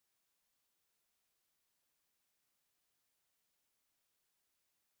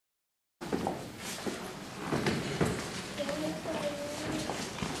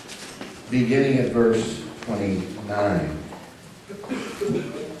beginning at verse 29.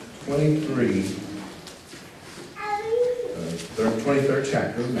 23rd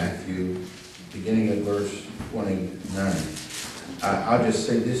chapter of Matthew, beginning at verse 29. I'll just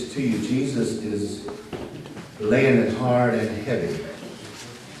say this to you. Jesus is laying it hard and heavy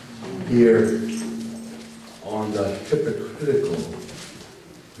here on the hypocritical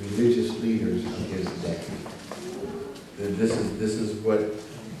religious leaders of his day. This is what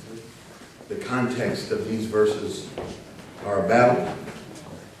the context of these verses are about.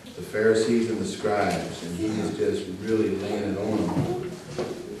 The Pharisees and the scribes, and he is just really laying it on them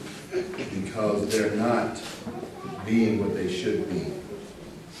because they're not being what they should be.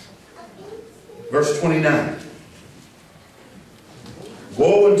 Verse 29.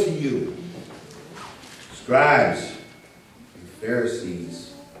 Woe unto you, scribes and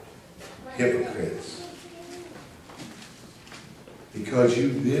Pharisees, hypocrites, because you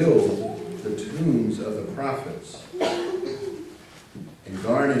build the tombs of the prophets and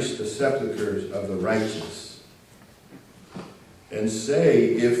garnish the sepulchres of the righteous, and say,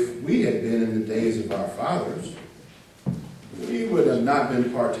 if we had been in the days of our fathers, we would have not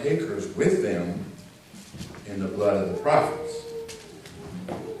been partakers with them in the blood of the prophets.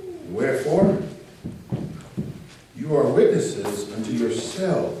 Wherefore, you are witnesses unto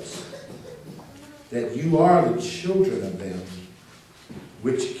yourselves that you are the children of them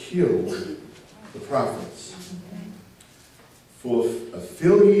which killed the prophets.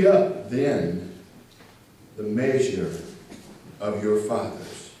 Fill ye up then the measure of your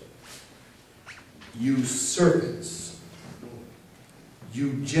fathers, you serpents,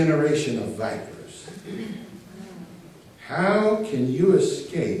 you generation of vipers. How can you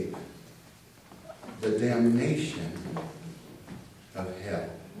escape the damnation of hell?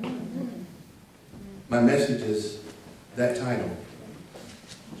 My message is that title,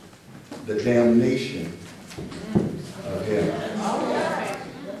 the damnation of hell.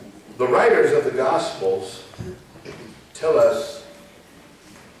 The writers of the Gospels tell us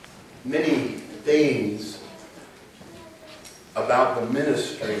many things about the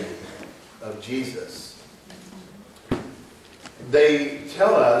ministry of Jesus. They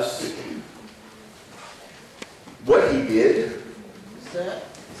tell us what he did,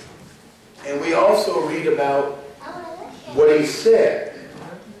 and we also read about what he said.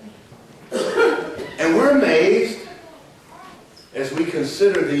 And we're amazed as we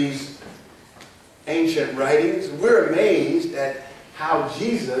consider these ancient writings. We're amazed at how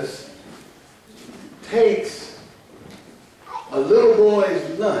Jesus takes a little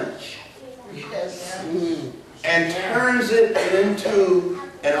boy's lunch and turns it into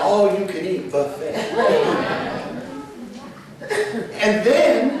an all-you-can-eat buffet. And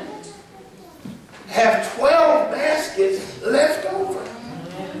then have 12 baskets left over.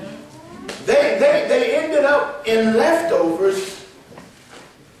 They ended up in leftovers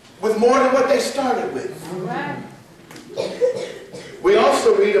with more than what they started with. We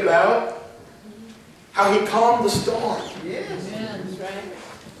also read about how he calmed the storm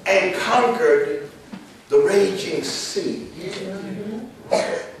and conquered the raging sea.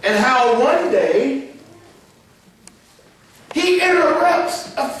 And how one day he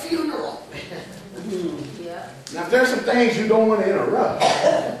interrupts a funeral. Now, if there's some things you don't want to interrupt,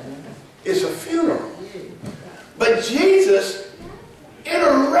 it's a funeral. But Jesus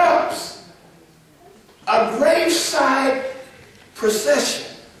interrupts a graveside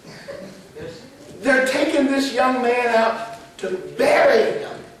procession. They're taking this young man out to bury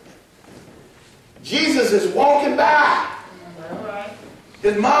him. Jesus is walking by.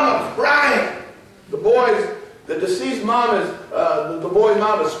 His mama crying. The deceased mom is, the boy's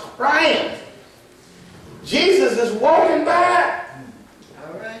mom is crying. Jesus is walking by.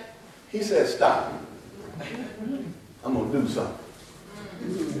 He says, stop. I'm going to do something.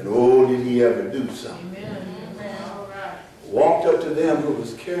 And oh, did he ever do something. Walked up to them who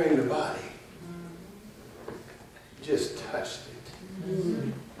was carrying the body. Just touched it.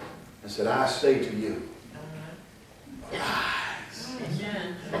 And said, I say to you, rise.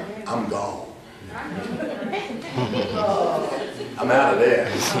 I'm gone. I'm out of there.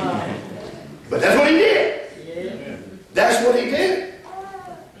 But that's what he did. That's what he did.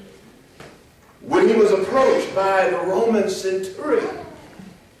 When he was approached by the Roman centurion.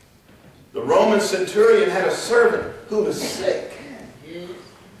 The Roman centurion had a servant who was sick.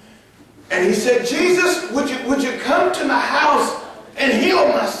 And he said, Jesus, would you come to my house and heal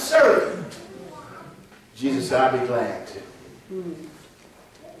my servant? Jesus said, I'll be glad to.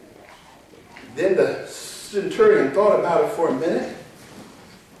 Then the centurion thought about it for a minute.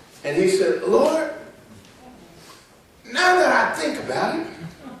 And he said, Lord, now that I think about it,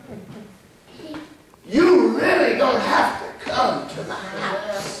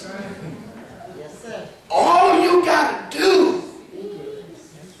 All you got to do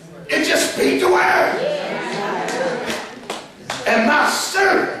is just speak the word. And my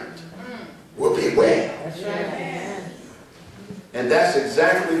servant will be well. And that's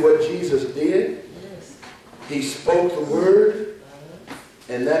exactly what Jesus did. He spoke the word,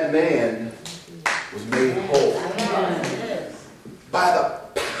 and that man was made whole by the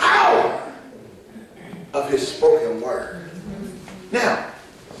power of his spoken word. Now,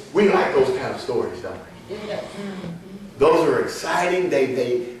 we like those kind of stories, don't we? Those are exciting.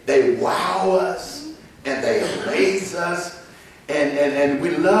 They wow us and they amaze us. And we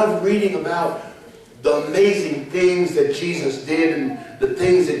love reading about the amazing things that Jesus did and the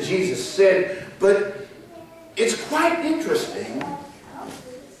things that Jesus said. But it's quite interesting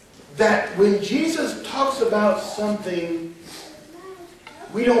that when Jesus talks about something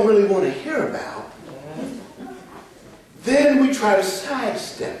we don't really want to hear about, then we try to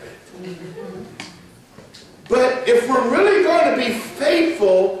sidestep it. But if we're really going to be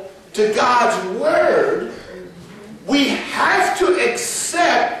faithful to God's word, we have to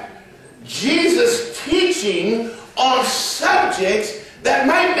accept Jesus' teaching on subjects that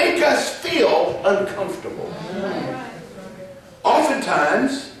might make us feel uncomfortable.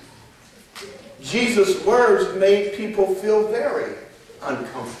 Oftentimes, Jesus' words made people feel very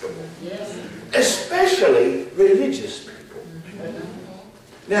uncomfortable, especially religious people.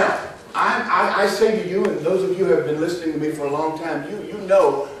 Now, I say to you, and those of you who have been listening to me for a long time, you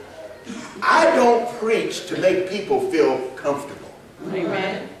know, I don't preach to make people feel comfortable.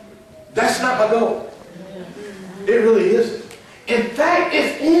 Amen. That's not my goal. It really isn't. In fact,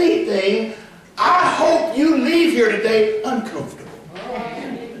 if anything, I hope you leave here today uncomfortable.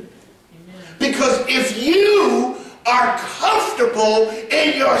 Because if you are comfortable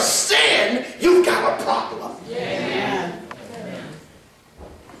in your sin, you've got a problem. Yeah.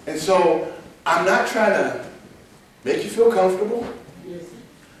 And so, I'm not trying to make you feel comfortable.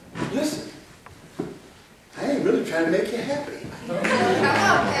 Listen, I ain't really trying to make you happy.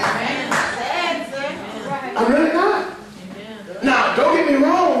 I'm really not. Now, don't get me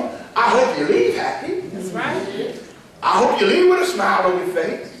wrong. I hope you leave happy. That's right. I hope you leave with a smile on your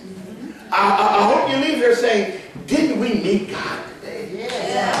face. I hope you leave here saying, didn't we meet God today?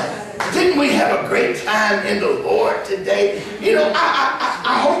 Yes. Didn't we have a great time in the Lord today? You know,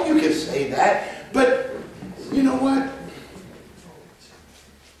 I hope you can say that. But you know what?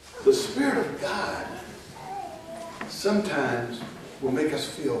 The Spirit of God sometimes will make us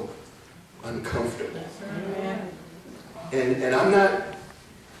feel uncomfortable. And I'm not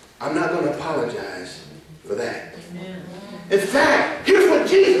going to apologize for that. In fact, here's what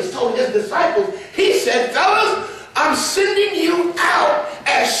Jesus told his disciples. He said, fellas, I'm sending you out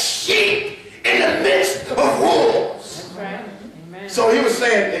as sheep in the midst of wolves. Right. So he was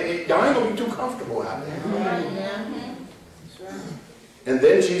saying, y'all ain't going to be too comfortable out there. Right. And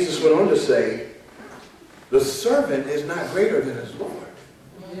then Jesus went on to say, the servant is not greater than his Lord.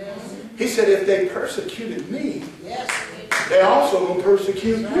 Yes. He said, if they persecuted me, they also will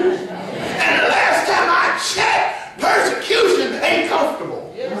persecute you. And the last time I checked, persecution ain't comfortable.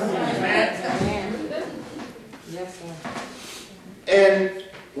 And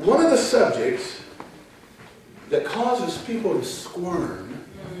one of the subjects that causes people to squirm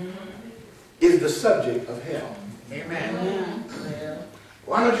is the subject of hell. Amen.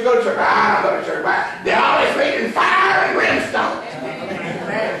 Why don't you go to church? I don't go to church. Why? They're always making fire and brimstone.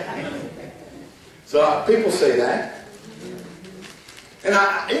 So people say that. And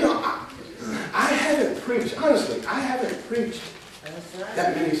I haven't preached, honestly, I haven't preached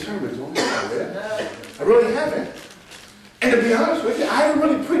that many sermons on hell. I really haven't. And to be honest with you, I haven't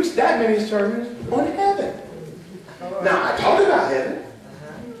really preached that many sermons on heaven. Now, I talk about heaven,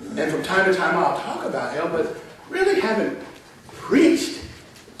 and from time to time I'll talk about hell, but really haven't preached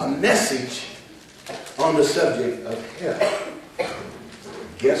a message on the subject of hell.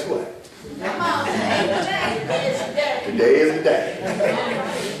 Guess what? Today is the day.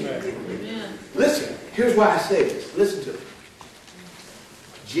 Listen, here's why I say this. Listen to me.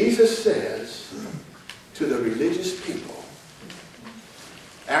 Jesus says to the religious people,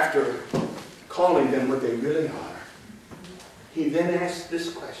 after calling them what they really are, he then asks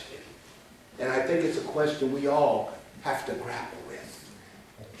this question. And I think it's a question we all have to grapple with.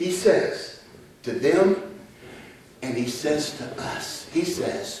 He says to them, and he says to us, he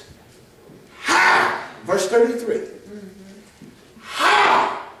says, how, verse 33,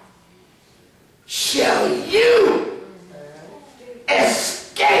 how shall you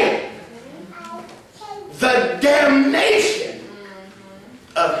escape the damnation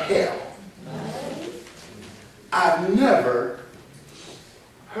of hell? I've never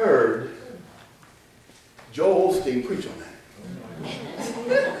heard Joel Osteen preach on that.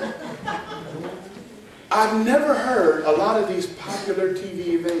 I've never heard a lot of these popular TV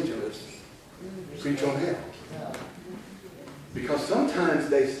evangelists preach on hell. Because sometimes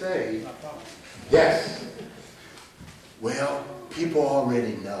they say, yes, well, people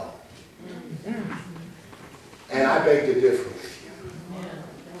already know. And I beg to differ with you.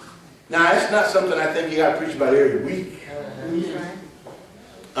 Now, that's not something I think you got to preach about every week.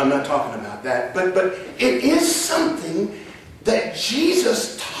 I'm not talking about that. But it is something that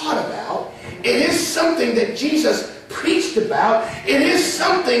Jesus taught about. It is something that Jesus preached about. It is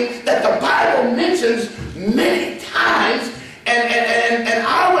something that the Bible mentions many times. And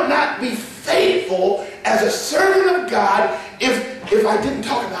I would not be faithful as a servant of God if I didn't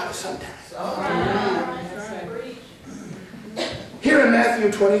talk about it sometimes. Here in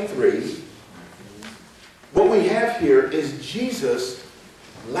Matthew 23, what we have here is Jesus'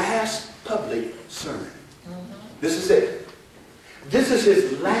 last public sermon. This is it. This is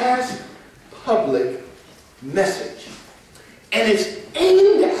his last public message. And it's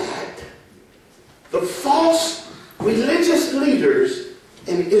aimed at the false religious leaders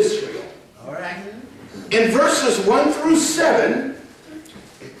in Israel. All right. In verses 1 through 7,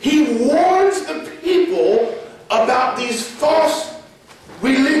 he warns the people about these false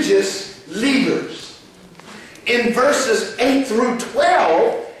religious leaders. In verses 8 through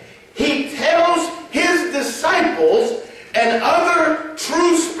 12, he tells his disciples and other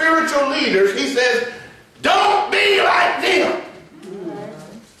true spiritual leaders, he says, don't be like them.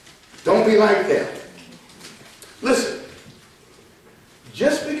 Don't be like them. Listen,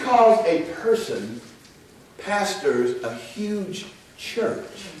 just because a person pastors a huge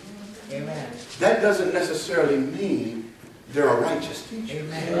church, Amen. that doesn't necessarily mean they're a righteous teacher.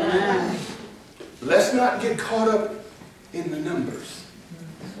 Amen. Let's not get caught up in the numbers.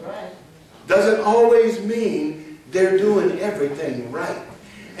 Doesn't always mean they're doing everything right.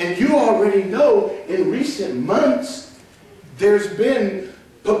 And you already know in recent months there's been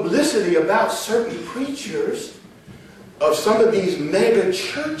publicity about certain preachers of some of these mega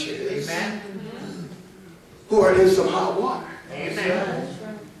churches. Amen. Who are in some hot water. Amen.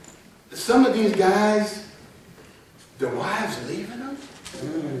 Some of these guys, their wives leaving them.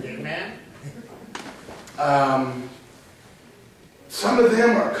 Amen. Some of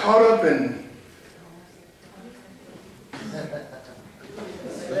them are caught up in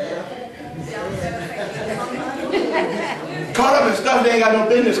stuff they ain't got no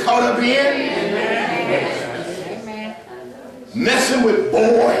business caught up in. Amen. Messing with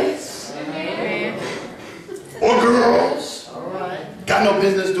boys or girls. All right. Got no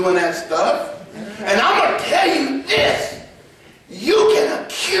business doing that stuff. And I'm going to tell you this. You can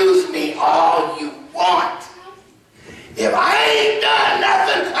accuse me all you want. If I ain't done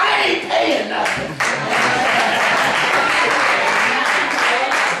nothing, I ain't paying nothing.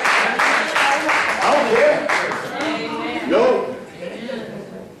 I don't care. No.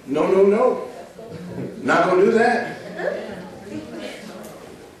 No, no, no. Not going to do that.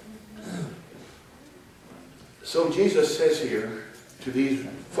 So Jesus says here to these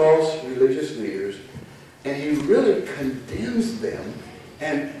false religious leaders, and he really condemns them,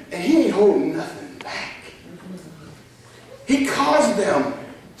 and he ain't holding nothing back. He calls them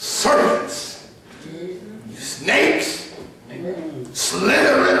serpents, snakes,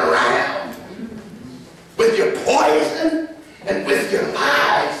 slithering around with your poison and with your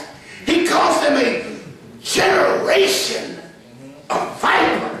lies. He calls them a generation of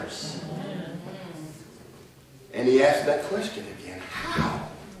vipers. And he asks that question again. How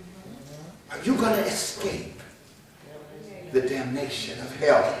are you going to escape the damnation of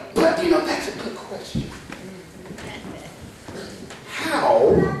hell? But you know, that's a good question.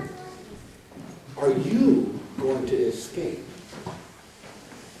 How are you going to escape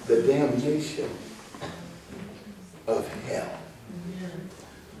the damnation of hell?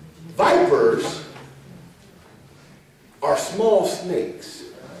 Vipers are small snakes.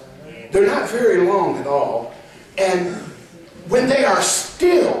 They're not very long at all. And when they are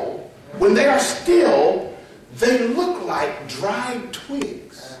still, they look like dried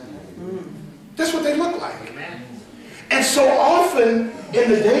twigs. That's what they look like. And so often in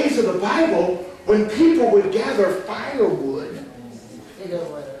the days of the Bible, when people would gather firewood,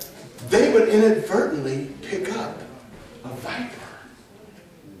 they would inadvertently pick up a viper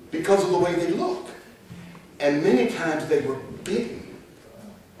because of the way they look. And many times they were bitten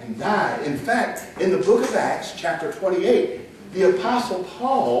and died. In fact, in the book of Acts, chapter 28, the Apostle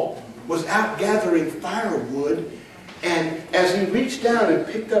Paul was out gathering firewood, and as he reached down and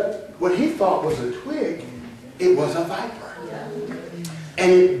picked up what he thought was a twig, it was a viper.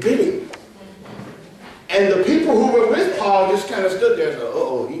 and it bit him. And the people who were with Paul just kind of stood there and said,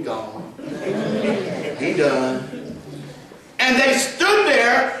 uh-oh, he gone. He done. And they stood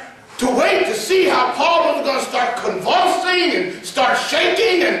there to wait to see how Paul was going to start convulsing and start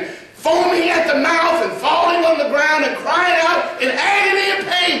shaking and foaming at the mouth and falling on the ground and crying out in agony and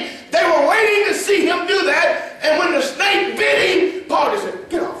pain. They were waiting to see him do that. And when the snake bit him, Paul just said,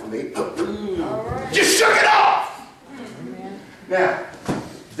 get off of me. Just shook it off. Now,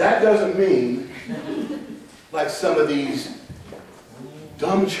 that doesn't mean, like some of these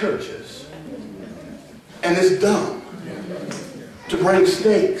dumb churches, and it's dumb to bring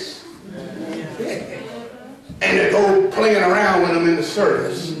snakes and to go playing around with them in the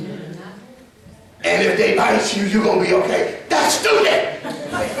service. And if they bite you, you're going to be okay. That's stupid.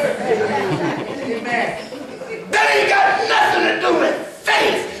 That ain't got nothing to do with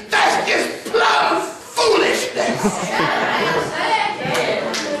faith. That's just plumb foolishness.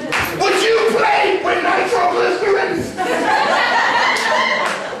 Would you play with nitroglycerin?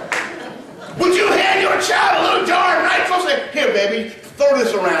 Would you hand your child a little jar of nitro and say, here, baby, throw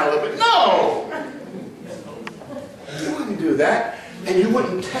this around a little bit? No. You wouldn't do that. And you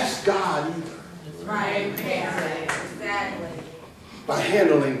wouldn't test God either. Right. Exactly. By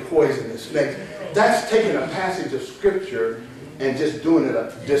handling poisonous snakes. That's taking a passage of Scripture and just doing it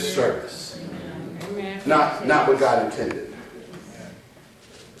a disservice. Not what God intended.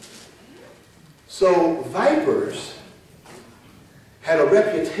 So vipers had a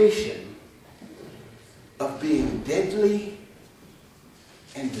reputation of being deadly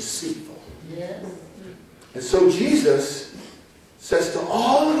and deceitful. Yes. And so Jesus says to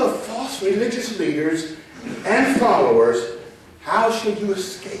all of the false religious leaders and followers, how should you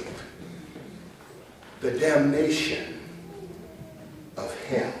escape the damnation of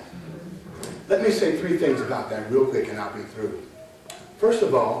hell? Let me say 3 things about that real quick and I'll be through. First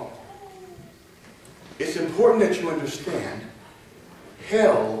of all, it's important that you understand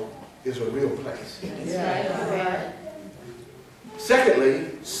hell is a real place. Right.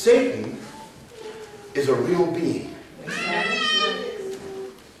 Secondly, Satan is a real being.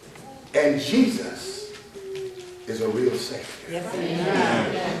 And Jesus is a real Savior.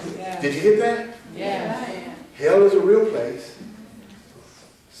 Yes. Did you get that? Yeah. Hell is a real place.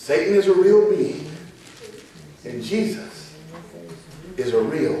 Satan is a real being. And Jesus is a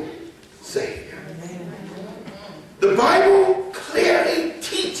real Savior. The Bible clearly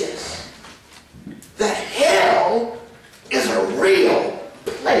teaches that hell is a real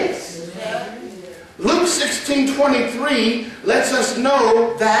place. Luke 16:23 lets us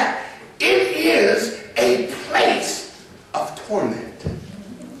know that it is a place of torment.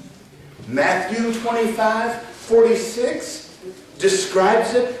 Matthew 25:46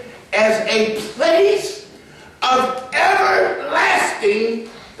 describes it as a place of everlasting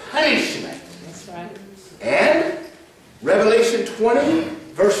punishment. That's right. And Revelation 20,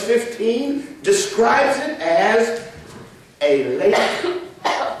 verse 15, describes it as a lake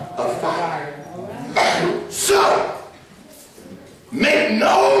of fire. So, make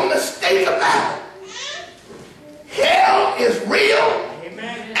no mistake about it. Hell is real,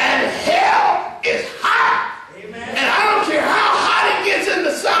 and hell is hot. And I don't care how hot it gets in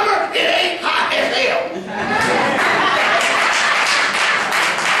the summer, it ain't hot as hell.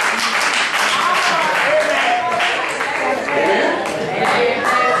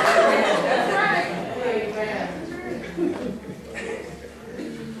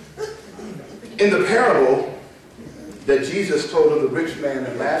 In the parable that Jesus told of the rich man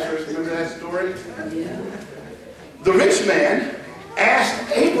and Lazarus, remember that story? The rich man asked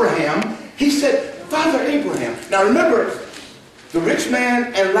Abraham, he said, Father Abraham. Now remember, the rich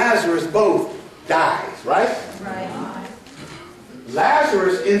man and Lazarus both dies, right? Right.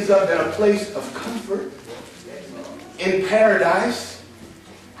 Lazarus ends up in a place of comfort, in paradise,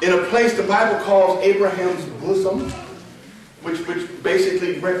 in a place the Bible calls Abraham's bosom, which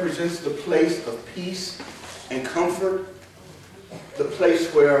basically represents the place of peace and comfort, the place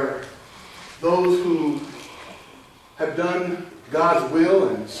where those who have done God's will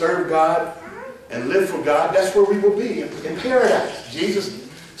and served God and lived for God, that's where we will be, in paradise. Jesus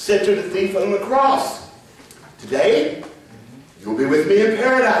said to the thief on the cross, today you'll be with me in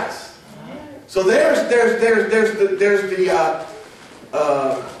paradise. So there's the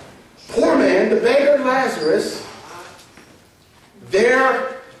poor man, the beggar Lazarus,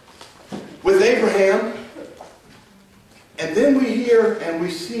 there with Abraham, and then we hear and we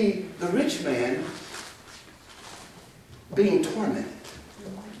see the rich man being tormented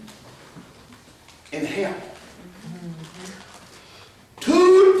in hell.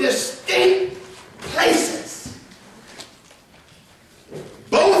 2 distinct places.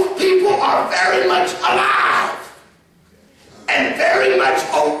 people are very much alive and very much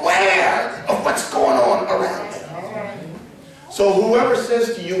aware of what's going on around them. So whoever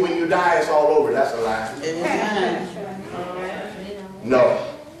says to you when you die it's all over, that's a lie. No,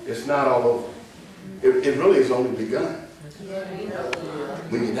 it's not all over. It really has only begun.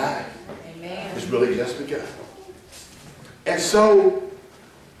 When you die, it's really just begun. And so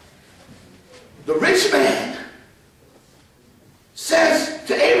the rich man says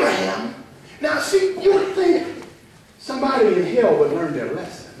to Abraham, now see, you would think somebody in hell would learn their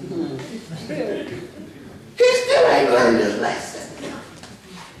lesson. He still ain't learned his lesson.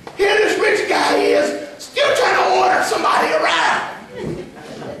 Here this rich guy is, still trying to order somebody around.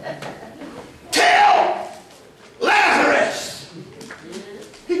 Tell Lazarus.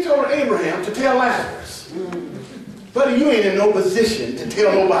 He told Abraham to tell Lazarus. Buddy, you ain't in no position to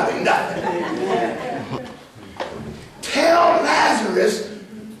tell nobody nothing. Tell Lazarus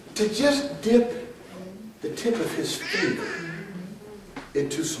to just dip the tip of his finger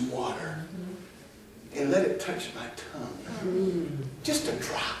into some water and let it touch my tongue. Just a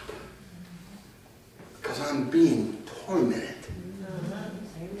drop. Because I'm being tormented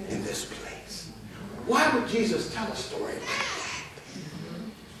in this place. Why would Jesus tell a story like that?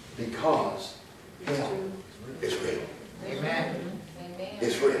 Because hell is real. Amen.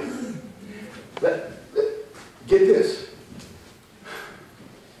 It's real. Get this.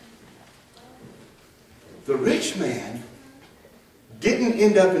 The rich man didn't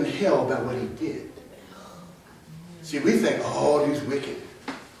end up in hell by what he did. See, we think, oh, these wicked,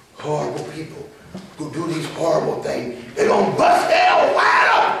 horrible people who do these horrible things, they're going to bust hell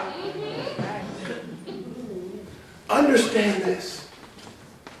wide open. Understand this.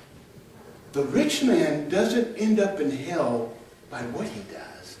 The rich man doesn't end up in hell by what he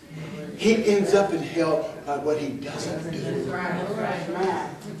does. He ends up in hell by what he doesn't do.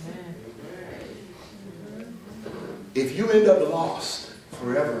 If you end up lost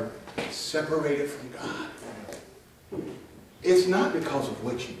forever, separated from God, it's not because of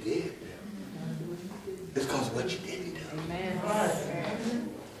what you did. It's because of what you didn't do.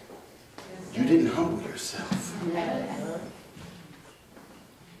 You didn't humble yourself.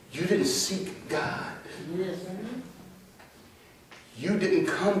 You didn't seek God. You didn't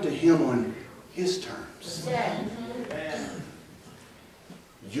come to him on his terms.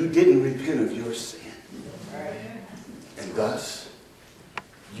 You didn't repent of your sin. And thus,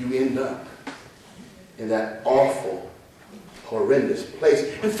 you end up in that awful, horrendous place.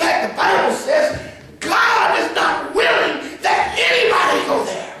 In fact, the Bible says God is not willing that anybody go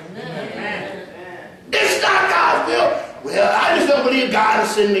there. It's not God's will. Well, I just don't believe God will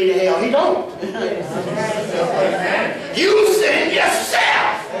send me to hell. He don't. You send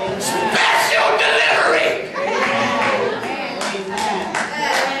yourself. Special delivery.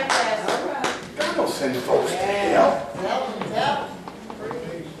 God don't send folks to hell.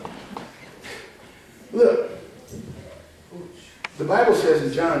 Look, the Bible says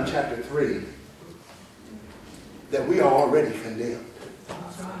in John chapter 3 that we are already condemned.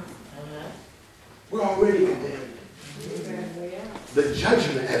 We're already condemned. The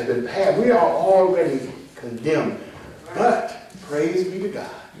judgment has been passed. We are already condemned. But, praise be to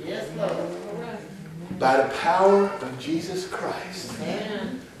God, by the power of Jesus Christ,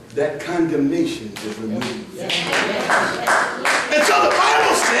 that condemnation is removed. And so the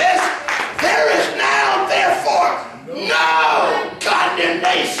Bible says, there is now, therefore, no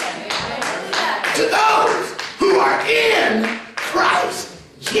condemnation to those who are in Christ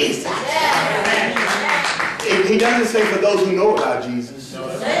Jesus. He doesn't say for those who know about Jesus.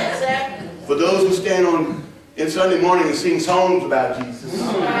 For those who stand on in Sunday morning and sing songs about Jesus.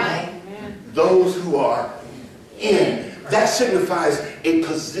 Those who are in. That signifies a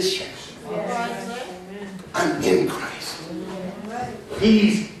position. I'm in Christ.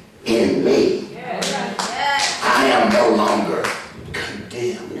 He's in me. I am no longer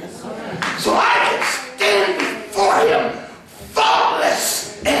condemned. So I can stand before him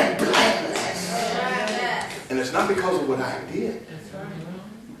faultless and blameless. And it's not because of what I did,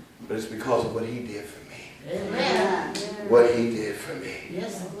 but it's because of what he did for me. What he did for me.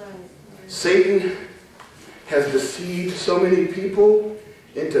 Satan has deceived so many people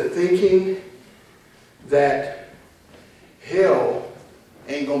into thinking that hell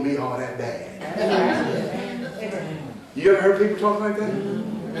ain't going to be all that bad. You ever heard people talk like that?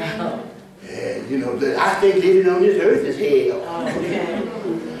 Yeah, you know, I think living on this earth is hell.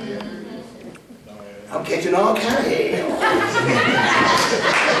 I'm catching all kind of hell.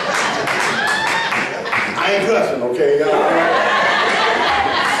 I ain't cussing, okay, y'all?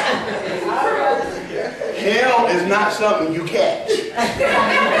 Hell is not something you catch.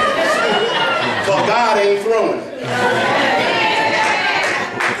 ain't throwing it.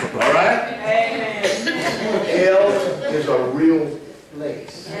 All right? Hell is a real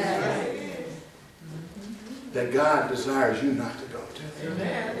place that God desires you not to go to.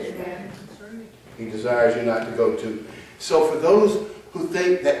 He desires you not to go to. So for those who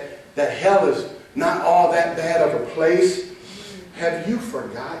think that hell is not all that bad of a place, have you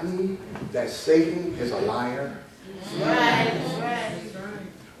forgotten that Satan is a liar?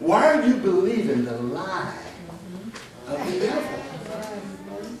 Why are you believing the lie of the devil?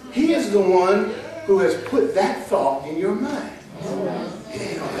 He is the one who has put that thought in your mind. It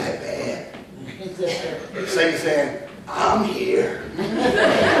ain't all that bad. Satan saying, I'm here.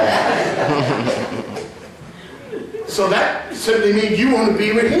 So that simply means you want to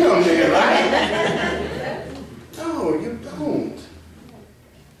be with him then, right? No, you don't.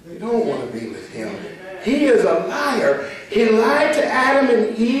 You don't want to be with him. He is a liar. He lied to Adam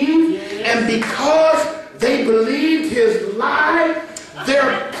and Eve, and because they believed his lie,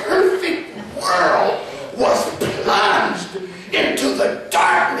 their perfect world was plunged into the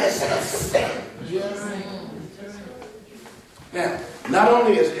darkness of sin. Now, not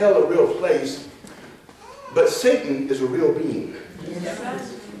only is hell a real place, but Satan is a real being.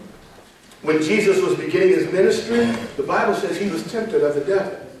 When Jesus was beginning his ministry, the Bible says he was tempted of the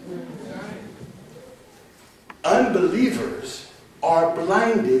devil. Unbelievers are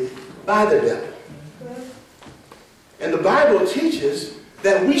blinded by the devil. And the Bible teaches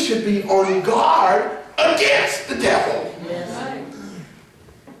that we should be on guard against the devil.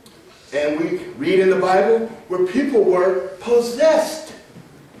 And we read in the Bible where people were possessed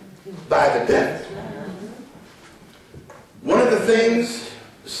by the devil. One of the things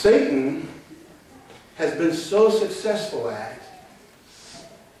Satan has been so successful at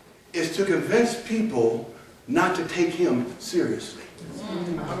is to convince people not to take him seriously.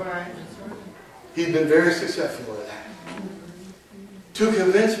 He's been very successful at that. To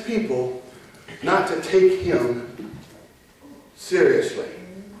convince people not to take him seriously.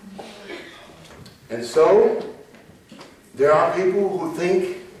 And so, there are people who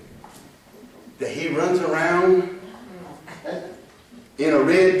think that he runs around in a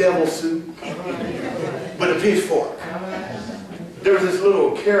red devil suit with a pitchfork. There was this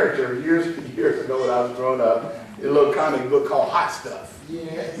little character years ago when I was growing up, in a little comic book called Hot Stuff.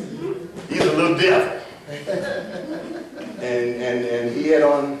 He's a little devil. And he had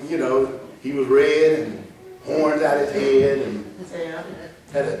on, you know, he was red and horns out his head and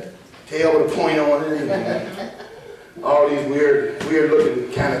had a tail with a point on it and all these weird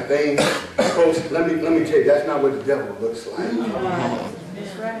looking kind of things. Folks, let me tell you, that's not what the devil looks like.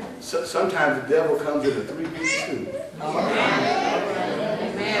 That's right. So, sometimes the devil comes in a three-piece suit.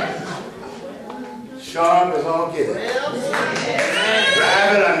 Sharp as all get it.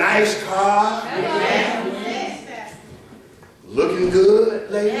 Driving a nice car. Looking good,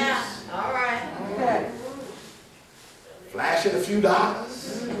 ladies. Yeah. All right. Okay. Flashing a few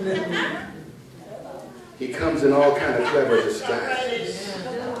dollars. He comes in all kind of clever disguises.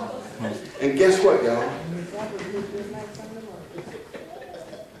 And guess what, y'all?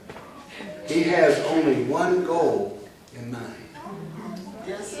 He has only one goal in mind.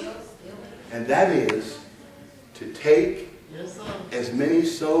 And that is to take as many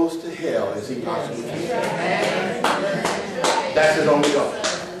souls to hell as he possibly can. That's his only goal.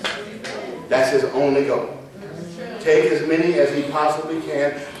 That's his only goal. Take as many as he possibly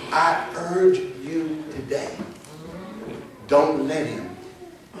can. I urge you today, don't let him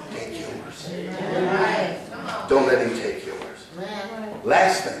take yours. Don't let him take yours.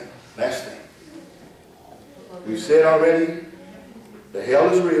 Last thing. We've said already, the hell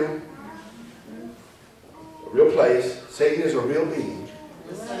is real. A real place. Satan is a real being.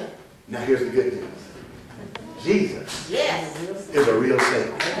 Now here's the good news. Jesus is a real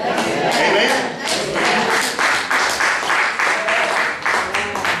Savior. Amen?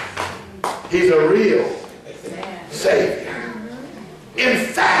 He's a real Savior. In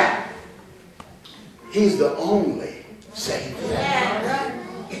fact, he's the only Savior.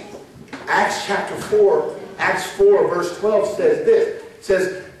 Acts chapter 4, Acts 4 verse 12 says this. It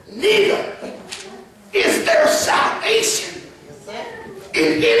says, neither is there salvation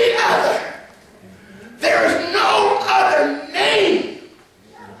in any other. There is no other name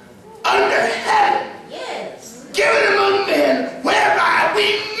under heaven given among men whereby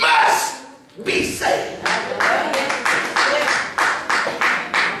we must be saved.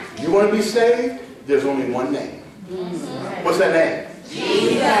 You want to be saved? There's only one name. What's that name?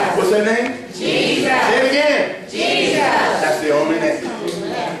 Jesus. What's that name? Jesus. Say it again. Jesus. That's the only name.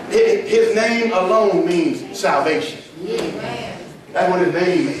 His name alone means salvation. That's what his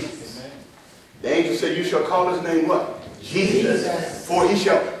name means. The angel said, you shall call his name what? Jesus. For he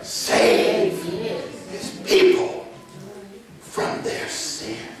shall save his people from their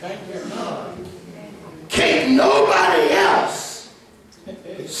sin. Can't nobody else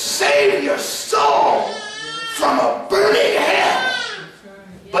save your soul from a burning hell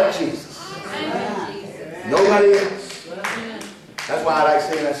but Jesus. Nobody else. That's why I like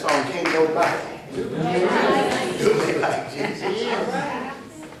singing that song, Can't Nobody do me like Jesus.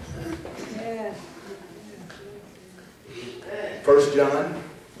 1 John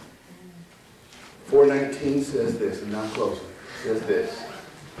 4:19 says this, and now closing, says this.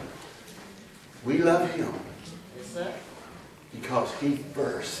 We love him because he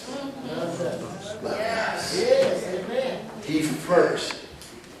first loved us. He first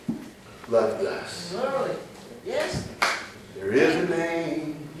loved us. Yes. There is a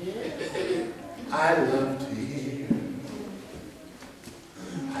name I love to hear.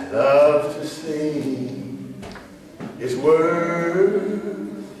 I love to sing his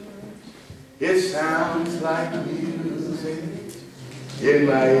word. It sounds like music in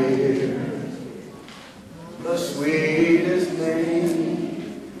my ear. The sweetest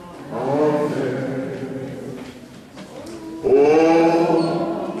name on earth.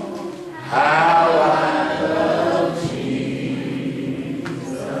 Oh, how I love Jesus.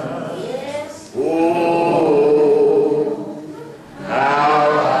 Oh, how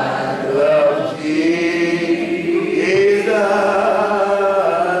I love Jesus.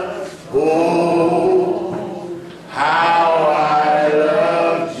 Oh, how I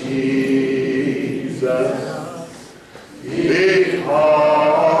love Jesus.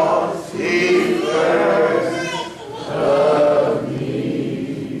 Because he first loved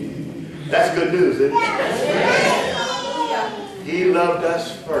me. That's good news, isn't it? He loved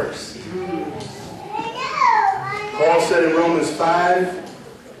us first. Paul said in Romans 5,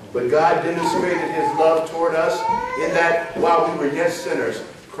 but God demonstrated his love toward us in that while we were yet sinners,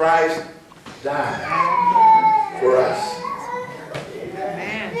 Christ died for us.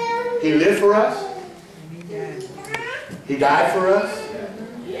 He lived for us. He died for us.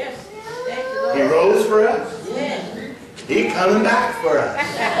 Yes. Thank you, Lord. He rose for us. Yes. He coming back for us.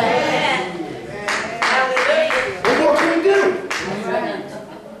 Hallelujah. What more could he do?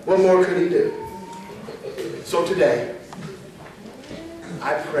 What more could he do? So today,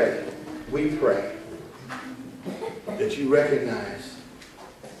 I pray, we pray, that you recognize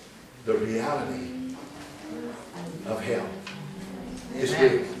the reality of hell. It's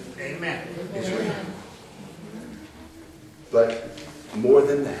real. Amen. It's real. But more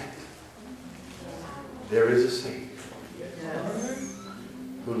than that, there is a Savior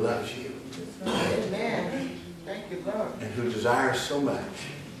who loves you Amen. Thank you, Lord. and who desires so much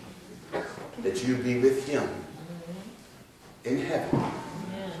that you be with him in heaven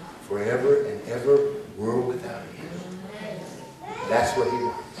forever and ever, world without end. That's what he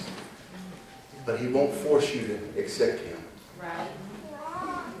wants. But he won't force you to accept him. Right.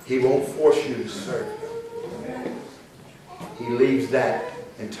 He won't force you to serve him. He leaves that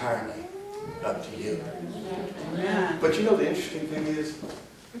entirely up to you. But you know the interesting thing is,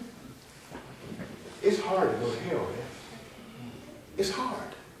 it's hard to go to hell. Man. It's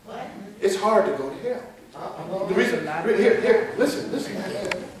hard. What? It's hard to go to hell. The reason, here, listen.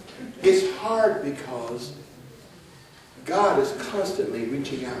 It's hard because God is constantly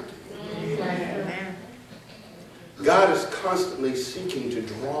reaching out to you. God is constantly seeking to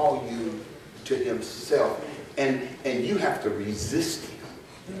draw you to himself. And you have to resist him.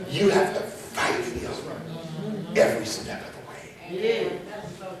 You have to fight him every step of the way. Yeah.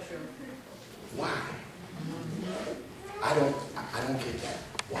 That's so true. Why? I don't get that.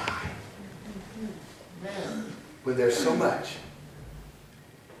 Why? When there's so much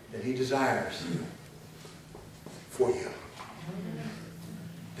that he desires for you,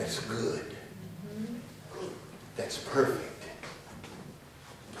 that's good, that's perfect,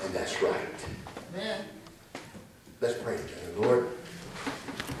 and that's right. Let's pray together. Lord,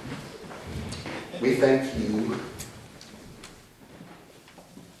 we thank you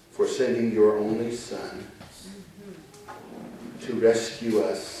for sending your only Son to rescue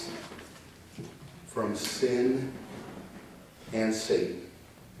us from sin and Satan.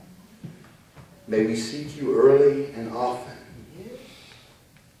 May we seek you early and often.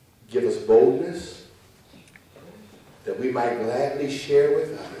 Give us boldness that we might gladly share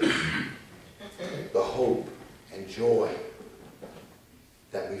with others the hope and joy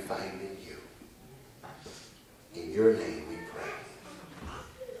that we find in you. In your name we pray.